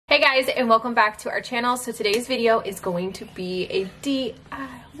Hey guys, and welcome back to our channel. So today's video is going to be a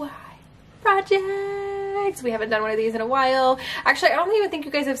DIY project. We haven't done one of these in a while. Actually, I don't even think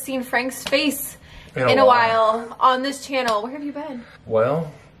you guys have seen Frank's face in a while on this channel. Where have you been?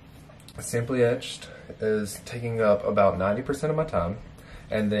 Well, Simply Etched is taking up about 90% of my time.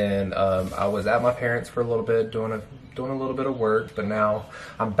 And then I was at my parents' for a little bit doing a little bit of work, but now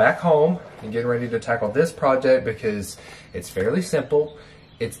I'm back home and getting ready to tackle this project because it's fairly simple.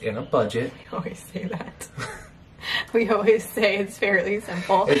 It's in a budget. We always say that. We always say it's fairly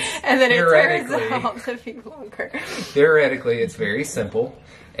simple, and then it turns out to be longer. Theoretically, it's very simple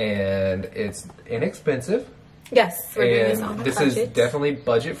and it's inexpensive. Yes, we're doing this and on a this budget. is definitely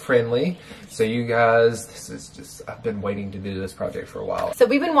budget friendly. So you guys, this is just, I've been waiting to do this project for a while. So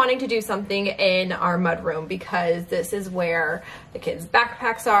we've been wanting to do something in our mudroom because this is where the kids'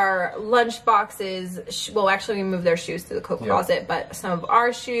 backpacks are, lunch boxes. Well, actually we moved their shoes to the coat closet, but some of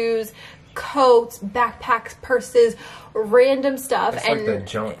our shoes, coats, backpacks, purses, random stuff. It's and like the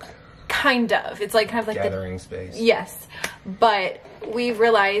junk. Kind of. It's like kind of like gathering space. Yes. But we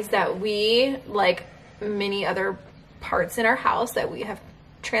realized that we, like many other parts in our house that we have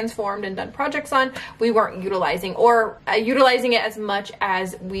transformed and done projects on, we weren't utilizing or utilizing it as much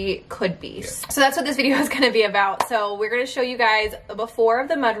as we could be. So that's what this video is going to be about. So we're going to show you guys a before of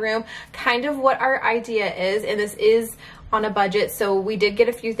the mudroom, kind of what our idea is, and this is on a budget. So we did get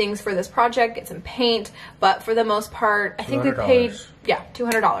a few things for this project, get some paint, but for the most part, I think we paid, yeah,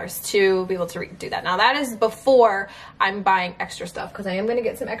 $200 to be able to do that. Now that is before I'm buying extra stuff because I am going to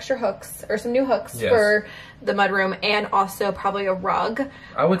get some extra hooks or some new hooks for the mudroom and also probably a rug.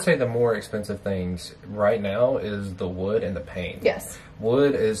 I would say the more expensive things right now is the wood and the paint. Yes.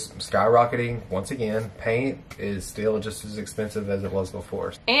 Wood is skyrocketing once again. Paint is still just as expensive as it was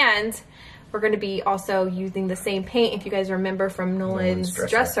before. And we're going to be also using the same paint. If you guys remember from Nolan's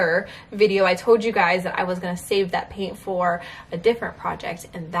dresser video, I told you guys that I was going to save that paint for a different project,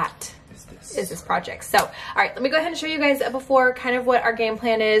 and that is this project. So, all right, let me go ahead and show you guys before kind of what our game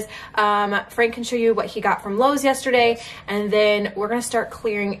plan is. Frank can show you what he got from Lowe's yesterday, and then we're going to start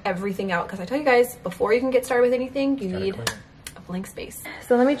clearing everything out because I told you guys, before you can get started with anything, you need a blank space.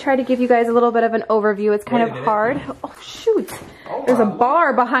 So let me try to give you guys a little bit of an overview. It's kind of hard. Oh, shoot. There's a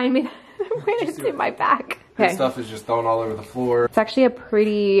bar behind me. It's in my back. Okay. Stuff is just thrown all over the floor. It's actually a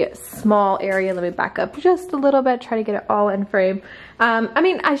pretty small area. Let me back up just a little bit, try to get it all in frame. I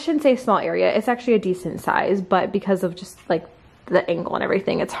mean, I shouldn't say small area. It's actually a decent size, but because of just like the angle and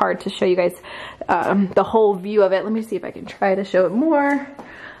everything, it's hard to show you guys the whole view of it. Let me see if I can try to show it more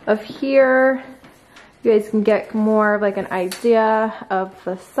of here. You guys can get more of like an idea of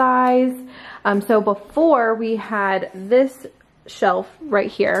the size. So before we had this shelf right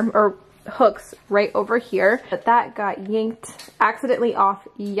here, or hooks right over here, but that got yanked accidentally off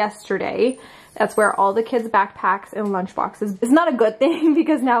yesterday. That's where all the kids' backpacks and lunch boxes. It's not a good thing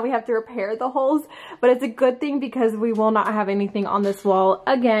because now we have to repair the holes, but it's a good thing because we will not have anything on this wall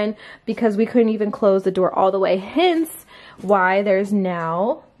again because we couldn't even close the door all the way. Hence why there's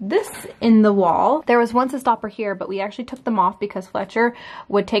now this in the wall. There was once a stopper here, but we actually took them off because Fletcher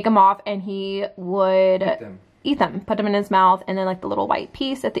would take them off and he would eat them, put them in his mouth, and then like the little white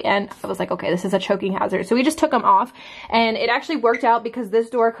piece at the end, I was like, okay, this is a choking hazard. So we just took them off, and it actually worked out because this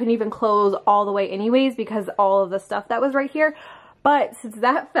door couldn't even close all the way anyways because all of the stuff that was right here. But since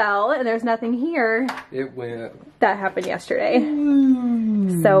that fell and there's nothing here, it went. That happened yesterday.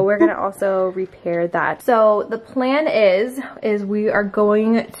 So we're gonna also repair that. So the plan is we are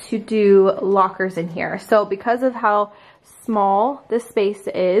going to do lockers in here. So because of how small this space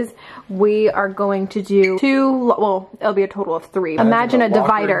is, we are going to do well, it'll be a total of 3. Imagine a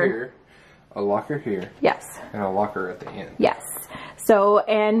divider here, a locker here, yes, and a locker at the end, yes. So,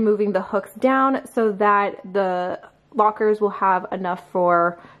 and moving the hooks down so that the lockers will have enough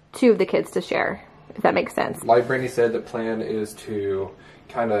for 2 of the kids to share, if that makes sense. Like Brittany said, the plan is to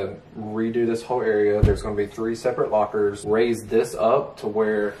kind of redo this whole area. There's going to be 3 separate lockers, raise this up to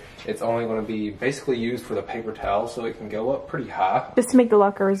where it's only going to be basically used for the paper towel, so it can go up pretty high. Just to make the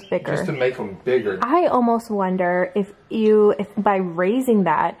lockers bigger. Just to make them bigger. I almost wonder if by raising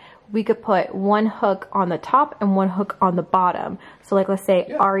that, we could put 1 hook on the top and 1 hook on the bottom. So like, let's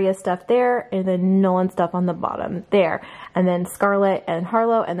say Aria stuff there, and then Nolan stuff on the bottom there, and then Scarlett and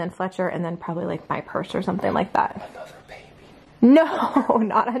Harlow, and then Fletcher, and then probably like my purse or something like that. Another baby. No,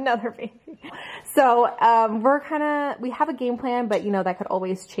 not another baby. So we have a game plan, but you know, that could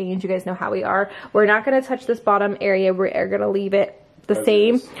always change. You guys know how we are. We're not going to touch this bottom area. We're going to leave it the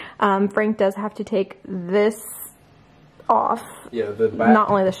same. Frank does have to take this off. Yeah, the back, not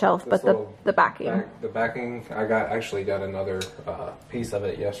only the shelf, but the backing. The backing, I actually got another piece of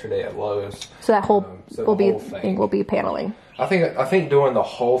it yesterday at Lowe's. So that whole will be paneling. I think doing the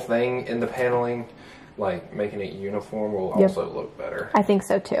whole thing in the paneling, like making it uniform, will also look better. I think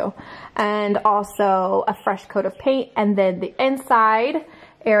so too. And also a fresh coat of paint, and then the inside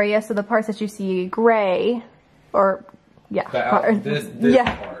area, so the parts that you see gray, or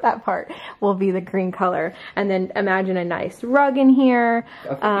that part will be the green color. And then imagine a nice rug in here. I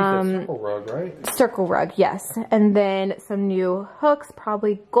think it's a circle rug, right? Circle rug, yes. And then some new hooks,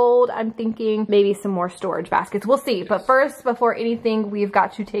 probably gold, I'm thinking. Maybe some more storage baskets. We'll see. Yes. But first, before anything, we've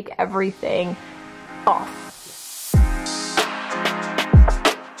got to take everything off.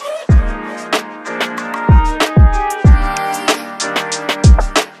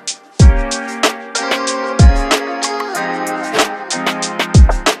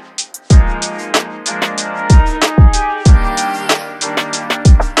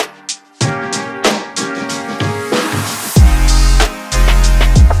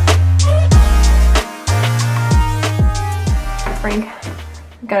 Frank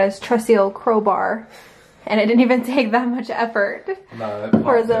got his trusty old crowbar, and it didn't even take that much effort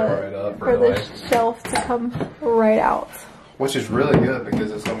for the shelf to come right out. Which is really good,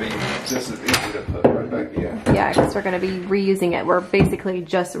 because it's going to be just as easy to put right back in. Yeah, because we're going to be reusing it. We're basically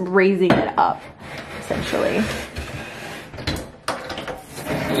just raising it up, essentially.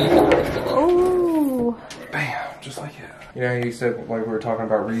 Oh! Bam! Just like that. You know, you said like we were talking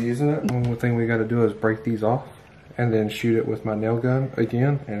about reusing it. One thing we got to do is break these off, and then shoot it with my nail gun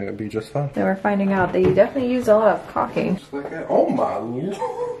again, and it'll be just fine. So we're finding out that you definitely used a lot of caulking. Just like that. Oh my Lord.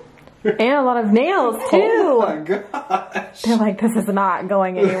 And a lot of nails too. Oh my gosh. They're like, this is not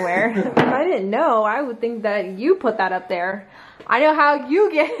going anywhere. If I didn't know, I would think that you put that up there. I know how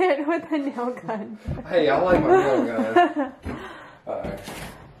you get it with a nail gun. Hey, I like my nail gun. Alright.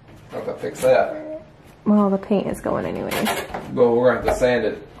 I'll have to fix that. Well, the paint is going anyways. Well, we're going to have to sand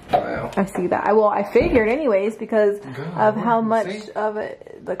it. Wow. I see that. Well, I figured anyways because of how much of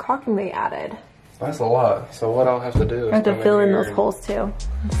it, the caulking they added. That's a lot. So what I'll have to do is I have to fill in those holes too.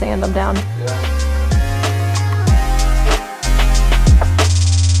 Sand them down. Yeah.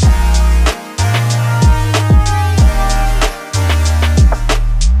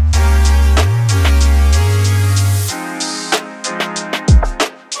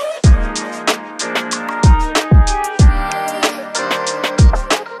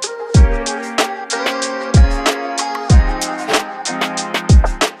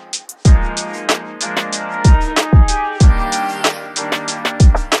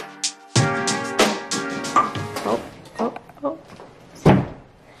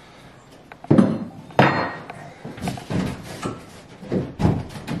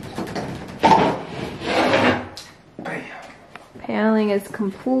 Paneling is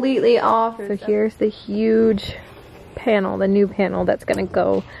completely off. So here's the huge panel, the new panel that's gonna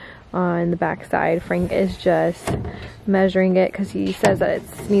go on the back side. Frank is just measuring it because he says that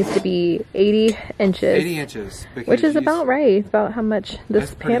it needs to be 80 inches. 80 inches. Which is about right. It's about how much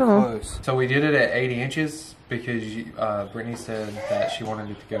this panel. Close. So we did it at 80 inches because Brittany said that she wanted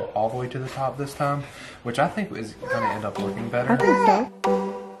it to go all the way to the top this time, which I think is going to end up looking better. I think so.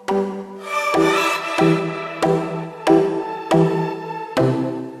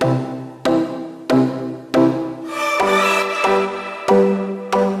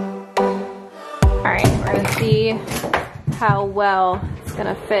 How well it's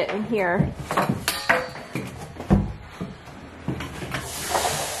gonna fit in here.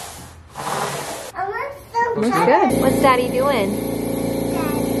 Looks good. What's Daddy doing?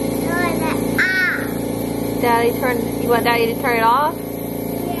 You want Daddy to turn it off?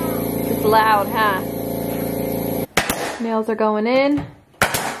 Yeah. It's loud, huh? Nails are going in. I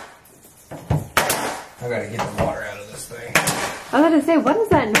gotta get the water out of this thing. I was about to say, what is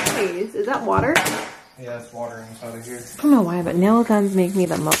that noise? Is that water? Yeah, it's water inside of here. I don't know why, but nail guns make me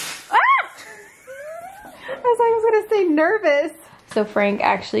the most. Ah! I was gonna say nervous. So Frank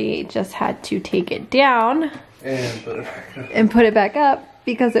actually just had to take it down and put it back up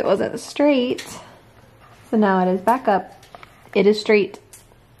because it wasn't straight. So now it is back up. It is straight,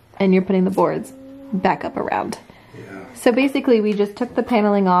 and you're putting the boards back up around. Yeah. So basically, we just took the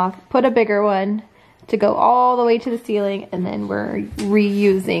paneling off, put a bigger one to go all the way to the ceiling, and then we're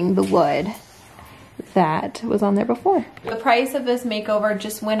reusing the wood that was on there before. The price of this makeover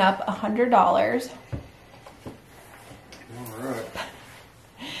just went up $100. Alright.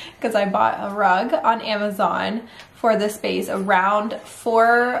 Because I bought a rug on Amazon for the space, a round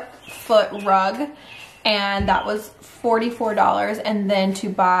 4-foot rug, and that was $44. And then to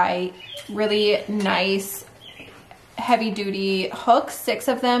buy really nice heavy duty hooks, 6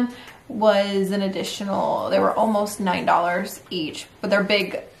 of them, was an additional, they were almost $9 each, but they're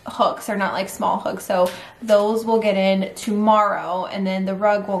big hooks, they're not like small hooks. So those will get in tomorrow, and then the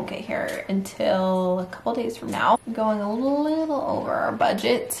rug won't get here until a couple days from now. I'm going a little over our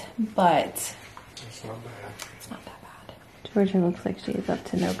budget, but it's not bad. It's not that bad. Georgia looks like she's up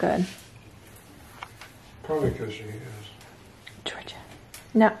to no good. Probably because she is. Georgia.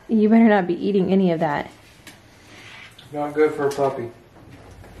 No, you better not be eating any of that. Not good for a puppy.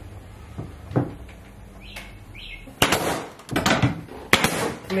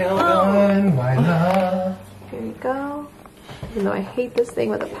 Well done, my love. Here you go. Even though I hate this thing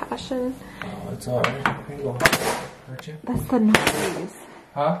with a passion. Oh, it's alright. Hurt you? That's the noise.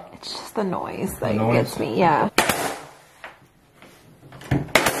 Huh? It's just the noise that gets me, yeah.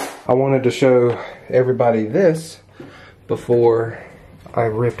 I wanted to show everybody this before I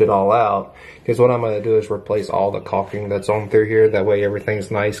ripped it all out. Because what I'm going to do is replace all the caulking that's on through here. That way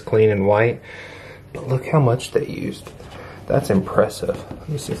everything's nice, clean, and white. But look how much they used. That's impressive. Let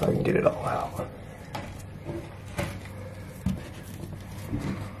me see if I can get it all out.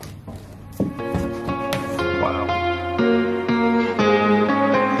 Wow.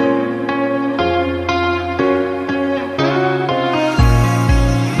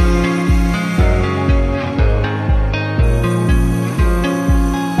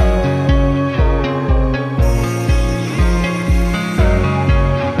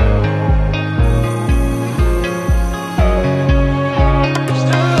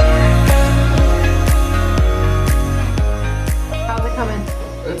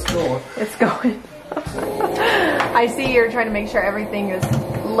 It's going. I see you're trying to make sure everything is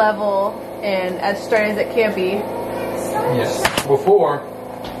level and as straight as it can be. Yes. Before,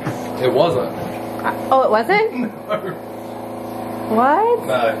 it wasn't. Oh, it wasn't? No. What?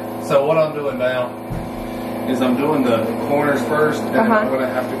 No. So what I'm doing now is I'm doing the corners first, and then I'm going to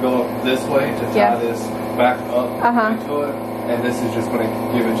have to go up this way to tie this back up into it. And this is just going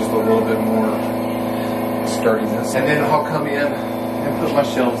to give it just a little bit more sturdiness. And then I'll come in and put my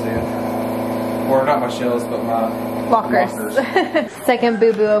shelves in. Or not my shelves, but my lockers. Second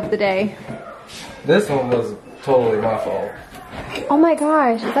boo-boo of the day. This one was totally my fault. Oh my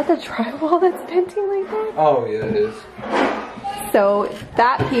gosh, is that the drywall that's bending like that? Oh yeah, it is. So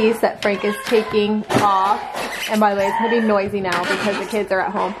that piece that Frank is taking off, and by the way, it's gonna be noisy now because the kids are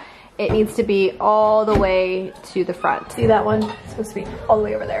at home. It needs to be all the way to the front. See that one? It's supposed to be all the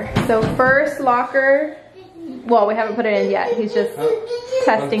way over there. So first locker, well, we haven't put it in yet. He's just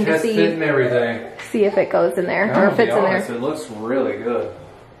testing to see if it goes in there or fits in there. It looks really good.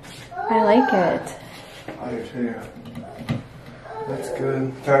 I like it. I do too. That's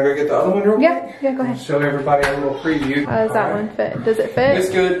good. Can I go get the other one real quick? Yeah, go ahead. Show everybody a little preview. How does that one fit? Does it fit? It's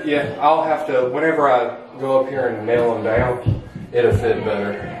good, yeah. I'll have to, whenever I go up here and nail them down, it'll fit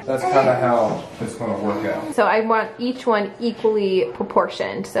better. That's kind of how it's going to work out. So I want each one equally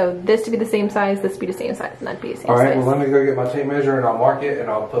proportioned. So this to be the same size, this to be the same size, and that to be the same size. Alright, well let me go get my tape measure and I'll mark it and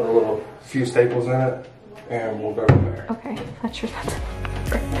I'll put a few staples in it and we'll go from there. Okay, that's your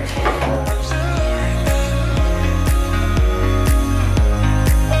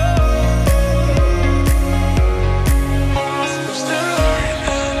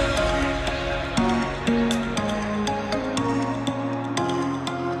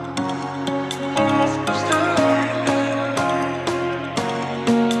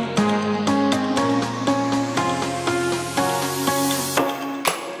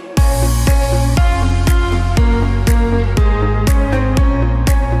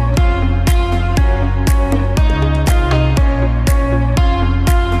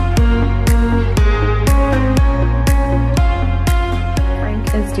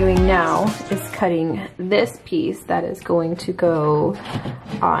cutting this piece that is going to go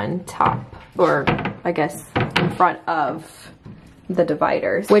on top, or I guess in front of the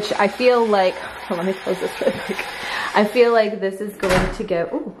dividers, which I feel like, oh, let me close this really quick. I feel like this is going to give,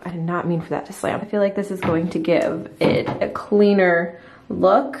 oh, I did not mean for that to slam. I feel like this is going to give it a cleaner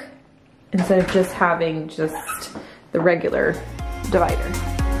look instead of just having just the regular divider.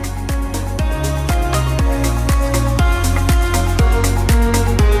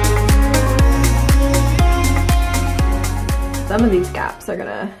 Some of these gaps are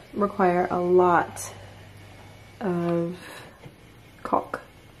gonna require a lot of caulk.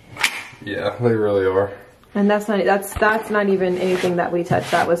 Yeah, they really are. And that's not even anything that we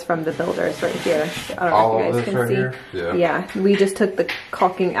touched. That was from the builders right here. I don't know if you guys can see. Here? Yeah. Yeah, we just took the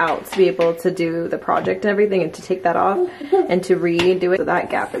caulking out to be able to do the project and everything, and to take that off and to redo it. So that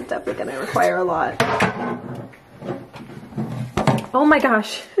gap is definitely gonna require a lot. Oh my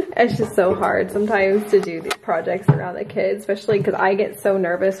gosh, it's just so hard sometimes to do these projects around the kids, especially because I get so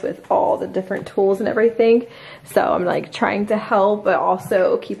nervous with all the different tools and everything. So I'm like trying to help, but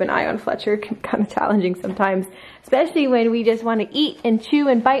also keep an eye on Fletcher. Can be kind of challenging sometimes, especially when we just want to eat and chew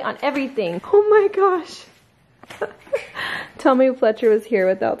and bite on everything. Oh my gosh. Tell me Fletcher was here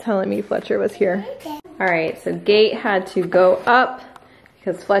without telling me Fletcher was here. All right, so Gate had to go up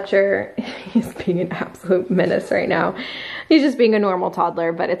because Fletcher is being an absolute menace right now. He's just being a normal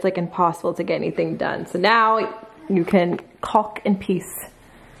toddler, but it's like impossible to get anything done. So now you can caulk in peace.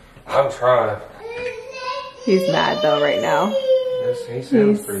 I'm trying. He's mad though right now. Yes, he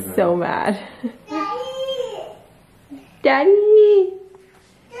sounds pretty He's so mad. Daddy!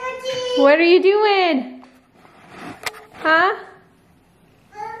 What are you doing? Huh?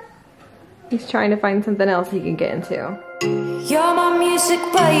 He's trying to find something else he can get into. You're my music,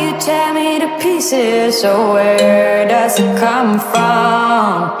 but you tear me to pieces. So where does it come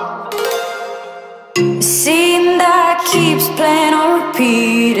from? A scene that keeps playing on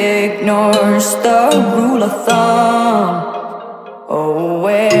repeat, ignores the rule of thumb. Oh,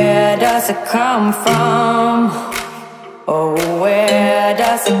 where does it come from? Oh, where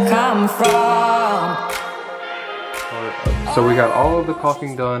does it come from? So we got all of the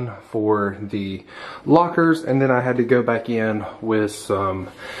caulking done for the lockers, and then I had to go back in with some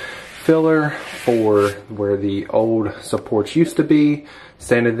filler for where the old supports used to be,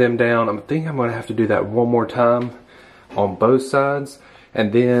 sanded them down. I think I'm gonna have to do that one more time on both sides.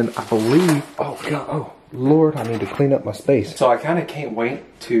 And then I believe, oh God, oh Lord, I need to clean up my space. So I kind of can't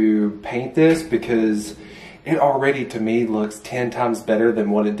wait to paint this because it already to me looks 10 times better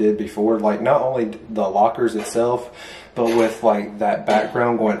than what it did before. Like not only the lockers itself, but with like that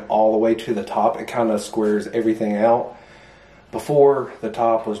background going all the way to the top, it kind of squares everything out. Before, the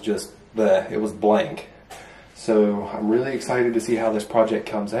top was just it was blank. So I'm really excited to see how this project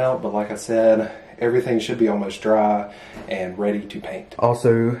comes out, but like I said, everything should be almost dry and ready to paint.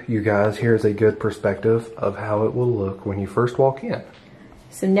 Also, you guys, here's a good perspective of how it will look when you first walk in.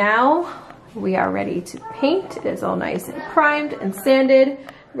 So now we are ready to paint. It is all nice and primed and sanded,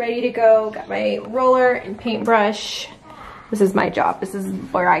 ready to go. Got my roller and paintbrush. This is my job. This is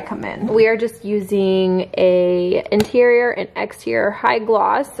where I come in. We are just using a interior and exterior high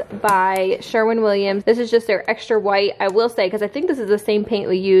gloss by Sherwin-Williams. This is just their extra white. I will say, because I think this is the same paint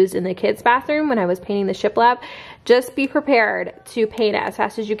we used in the kids' bathroom when I was painting the shiplap. Just be prepared to paint as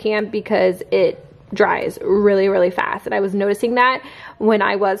fast as you can because it dries really, really fast. And I was noticing that when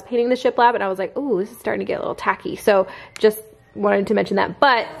I was painting the shiplap, and I was like, ooh, this is starting to get a little tacky. So just wanted to mention that,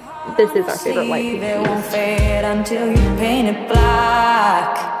 but this is our favorite white paint. It won't fade until you paint it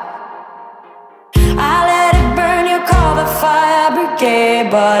black. I let it burn, you call the fire brigade,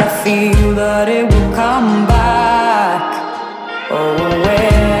 but I feel that it will come back. Oh,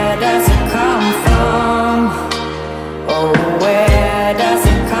 where does it come from? Oh, where does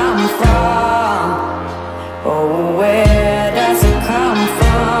it come from? Oh, where does it come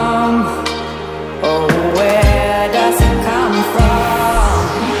from? Oh, where does it come from?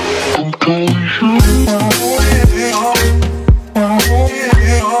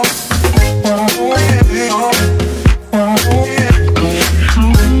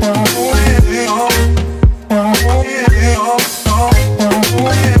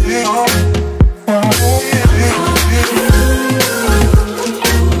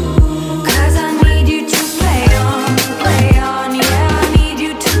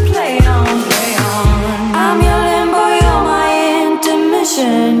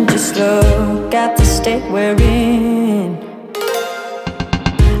 Just look at the state we're in.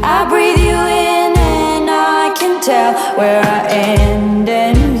 I breathe you in and I can tell where I end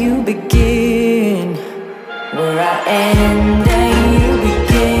and you begin. Where I end and you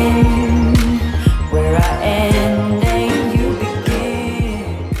begin. Where I end and you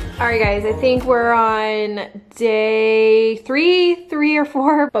begin. Alright guys, I think we're on day three or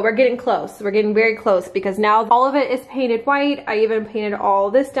four, but we're getting close. We're getting very close because now all of it is painted white. I even painted all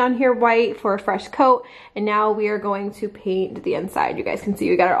this down here white for a fresh coat, and now we are going to paint the inside. You guys can see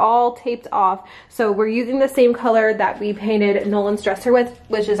we got it all taped off. So we're using the same color that we painted Nolan's dresser with,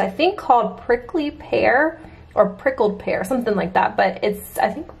 which is I think called Prickly Pear or Prickled Pear, something like that, but it's I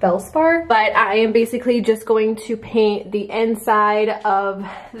think Felspar. But I am basically just going to paint the inside of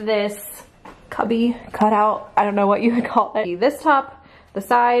this cubby cutout. I don't know what you would call it. This top, the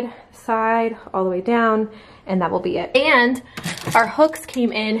side, all the way down, and that will be it. And our hooks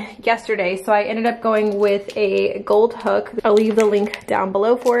came in yesterday, so I ended up going with a gold hook. I'll leave the link down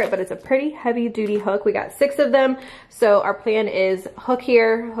below for it, but it's a pretty heavy duty hook. We got 6 of them, so our plan is hook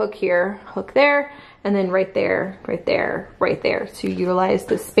here, hook there, and then right there, right there, right there, to utilize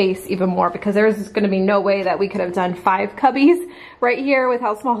the space even more, because there's gonna be no way that we could have done 5 cubbies right here with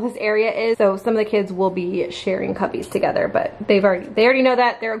how small this area is. So some of the kids will be sharing cubbies together, but they already know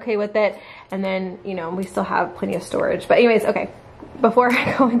that, they're okay with it. And then, you know, we still have plenty of storage. But anyways, okay, before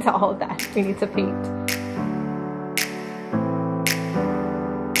I go into all of that, we need to paint.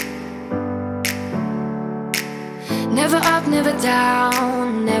 Never up, never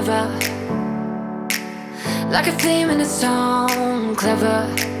down, never. Like a theme in a song, clever.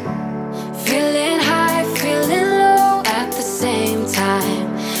 Feeling high, feeling low at the same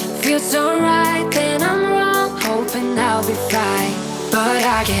time. Feels so right, then I'm wrong, hoping I'll be fine. But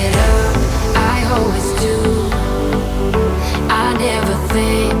I get up, I always do. I never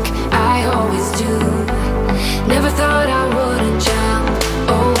think, I always do. Never thought I wouldn't jump,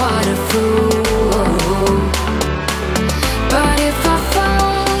 oh what a fool. But if I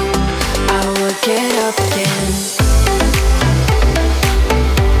fall, I will get up again.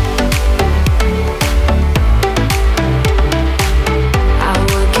 I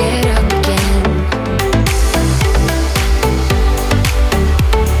will get up again.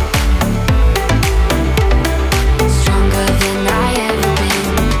 Stronger than I ever been.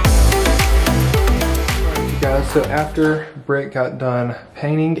 You guys, so after Britt got done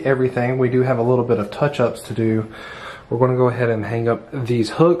painting everything, we do have a little bit of touch-ups to do. We're going to go ahead and hang up these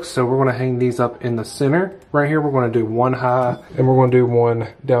hooks. So we're going to hang these up in the center right here. We're going to do one high and we're going to do one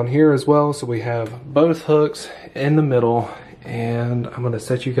down here as well. So we have both hooks in the middle, and I'm going to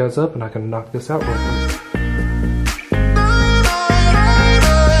set you guys up and I can knock this out real quick.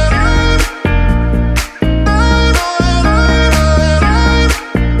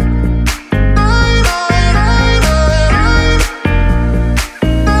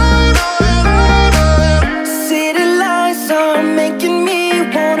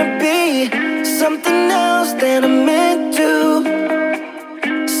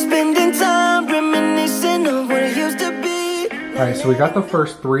 Alright, so we got the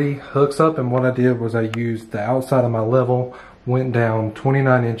first 3 hooks up, and what I did was I used the outside of my level, went down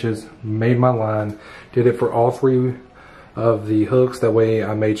 29 inches, made my line, did it for all 3 of the hooks. That way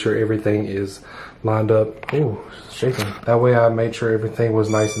I made sure everything is lined up. Ooh, shaking. That way I made sure everything was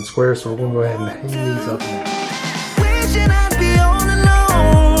nice and square, so we're going to go ahead and hang these up now.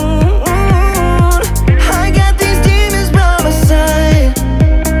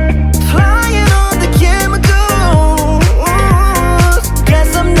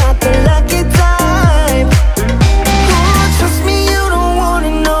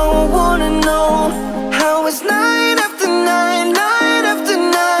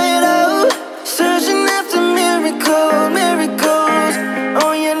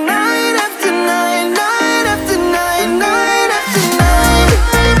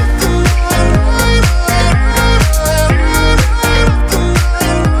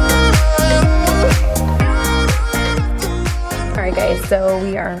 So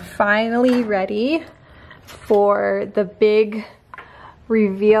we are finally ready for the big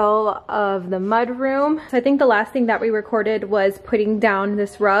reveal of the mudroom. I think the last thing that we recorded was putting down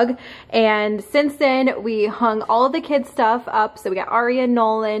this rug, and since then we hung all of the kids' stuff up. So we got Aria,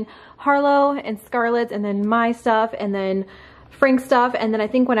 Nolan, Harlow, and Scarlett's, and then my stuff, and then Frank's stuff. And then I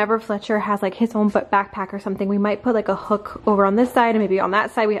think whenever Fletcher has like his own backpack or something, we might put like a hook over on this side and maybe on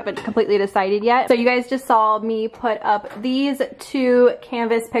that side. We haven't completely decided yet. So you guys just saw me put up these 2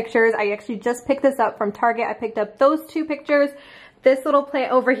 canvas pictures. I actually just picked this up from Target. I picked up those 2 pictures. This little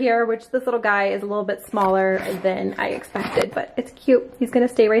plant over here, which this little guy is a little bit smaller than I expected, but it's cute. He's gonna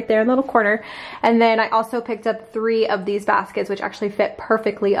stay right there in the little corner. And then I also picked up 3 of these baskets, which actually fit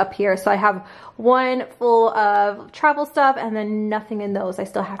perfectly up here. So I have one full of travel stuff and then nothing in those. I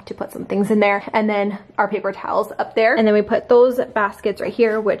still have to put some things in there. And then our paper towels up there. And then we put those baskets right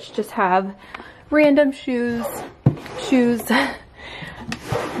here, which just have random shoes,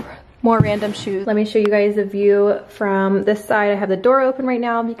 more random shoes. Let me show you guys a view from this side. I have the door open right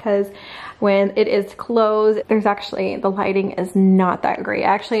now because when it is closed, there's actually, the lighting is not that great. I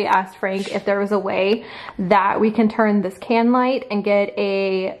actually asked Frank if there was a way that we can turn this can light and get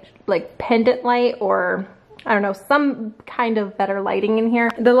a like pendant light, or I don't know, some kind of better lighting in here.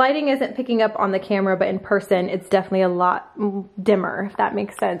 The lighting isn't picking up on the camera, but in person, it's definitely a lot dimmer, if that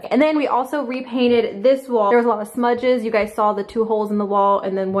makes sense. And then we also repainted this wall. There was a lot of smudges. You guys saw the 2 holes in the wall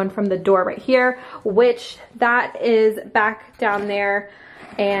and then one from the door right here, which that is back down there.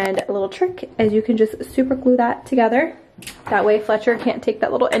 And a little trick is you can just super glue that together. That way Fletcher can't take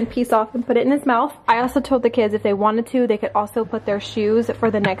that little end piece off and put it in his mouth. I also told the kids if they wanted to, they could also put their shoes for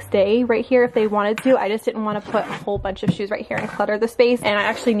the next day right here if they wanted to. I just didn't want to put a whole bunch of shoes right here and clutter the space. And I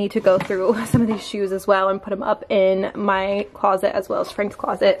actually need to go through some of these shoes as well and put them up in my closet as well as Frank's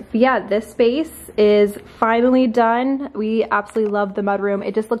closet. But yeah, this space is finally done. We absolutely love the mudroom.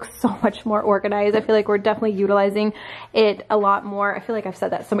 It just looks so much more organized. I feel like we're definitely utilizing it a lot more. I feel like I've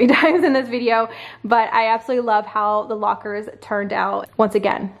said that so many times in this video, but I absolutely love how the lockers turned out. Once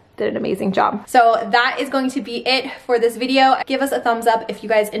again, did an amazing job. So that is going to be it for this video. Give us a thumbs up if you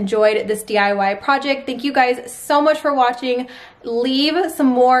guys enjoyed this DIY project. Thank you guys so much for watching. Leave some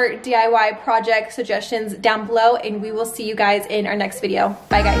more DIY project suggestions down below and we will see you guys in our next video.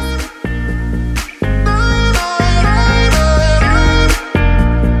 Bye guys.